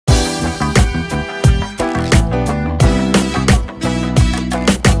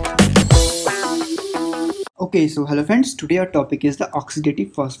Okay, so hello friends, today our topic is the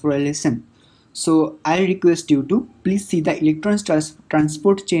oxidative phosphorylation. So I request you to please see the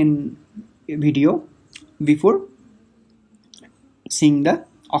transport chain video before seeing the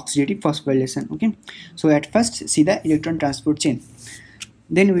oxidative phosphorylation. Okay, so at first see the electron transport chain,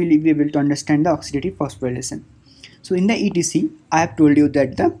 then we will be able to understand the oxidative phosphorylation. So in the ETC, I have told you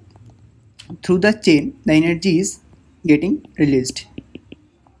that through the chain the energy is getting released.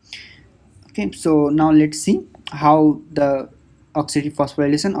 Okay, so now let's see how the oxidative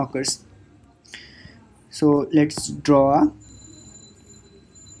phosphorylation occurs. So let's draw a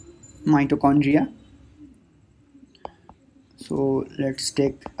mitochondria. So let's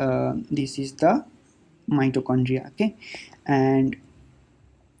take this is the mitochondria, okay, and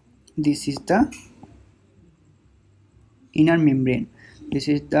this is the inner membrane. This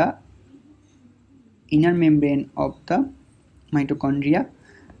is the inner membrane of the mitochondria,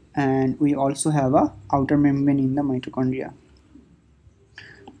 and we also have a outer membrane in the mitochondria.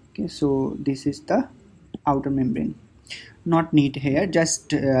 Okay, so this is the outer membrane. Not need here,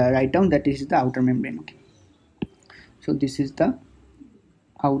 just write down that this is the outer membrane. Okay, so this is the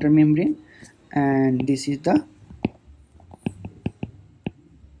outer membrane and this is the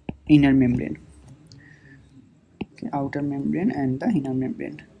inner membrane. Okay, outer membrane and the inner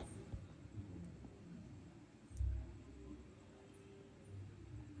membrane.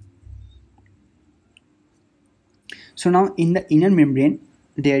 So now in the inner membrane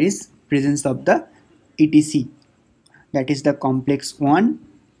there is presence of the ETC, that is the complex 1.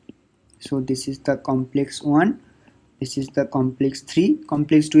 So this is the complex 1, this is the complex 3,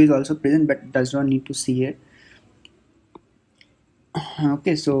 complex 2 is also present but does not need to see here.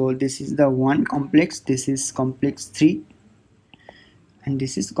 Okay, so this is the 1 complex, this is complex 3 and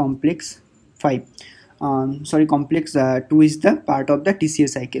this is complex 5. Sorry, complex 2 is the part of the TCA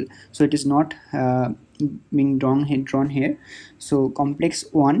cycle, so it is not being drawn here. So complex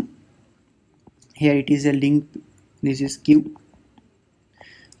 1, here it is a link, this is Q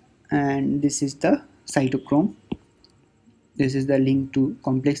and this is the cytochrome, this is the link to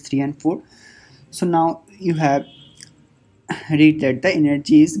complex 3 and 4. So now you have read that the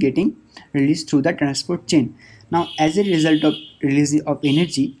energy is getting released through the transport chain. Now as a result of release of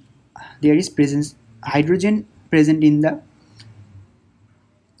energy, there is presence hydrogen present in the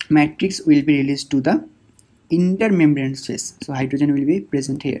matrix will be released to the intermembrane space. So hydrogen will be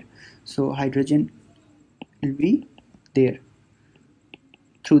present here, so hydrogen will be there.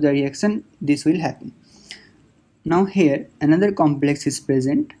 Through the reaction this will happen. Now here another complex is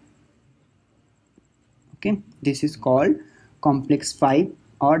present. Okay, this is called complex 5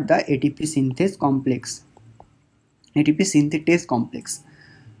 or the ATP synthase complex, ATP synthetase complex.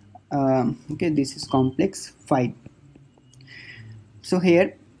 Okay, this is complex 5. So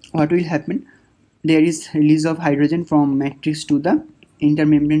here what will happen, there is release of hydrogen from matrix to the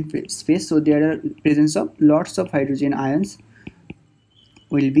intermembrane space, so there are presence of lots of hydrogen ions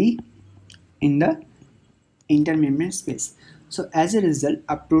will be in the intermembrane space. So as a result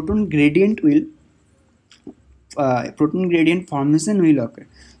a proton gradient formation will occur.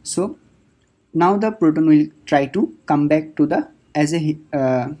 So now the proton will try to come back to the as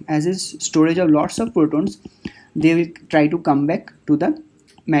a storage of lots of protons, they will try to come back to the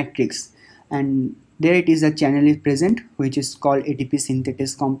matrix, and there it is a channel is present which is called ATP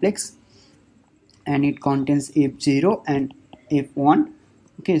synthetase complex and it contains F0 and F1.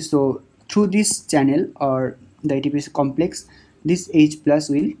 Okay, so through this channel or the ATP complex, this H plus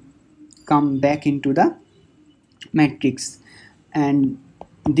will come back into the matrix and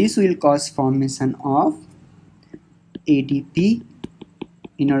this will cause formation of ADP,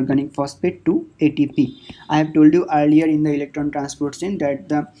 inorganic phosphate, to ATP. I have told you earlier in the electron transport chain that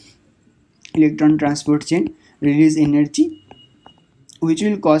the electron transport chain release energy which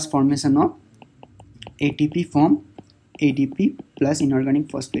will cause formation of ATP from ADP plus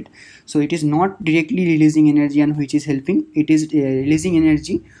inorganic phosphate. So it is not directly releasing energy and which is helping, it is releasing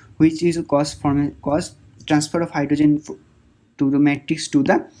energy which is cause transfer of hydrogen to the matrix to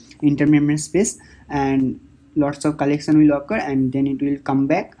the intermembrane space, and lots of collection will occur and then it will come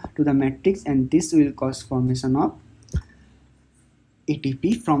back to the matrix and this will cause formation of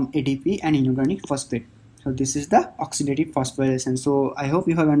ATP from ADP and inorganic phosphate. So this is the oxidative phosphorylation. So I hope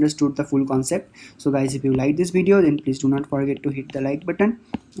you have understood the full concept. So guys, if you like this video then please do not forget to hit the like button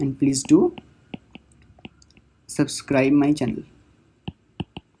and please do subscribe my channel.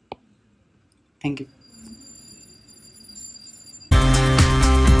 Thank you.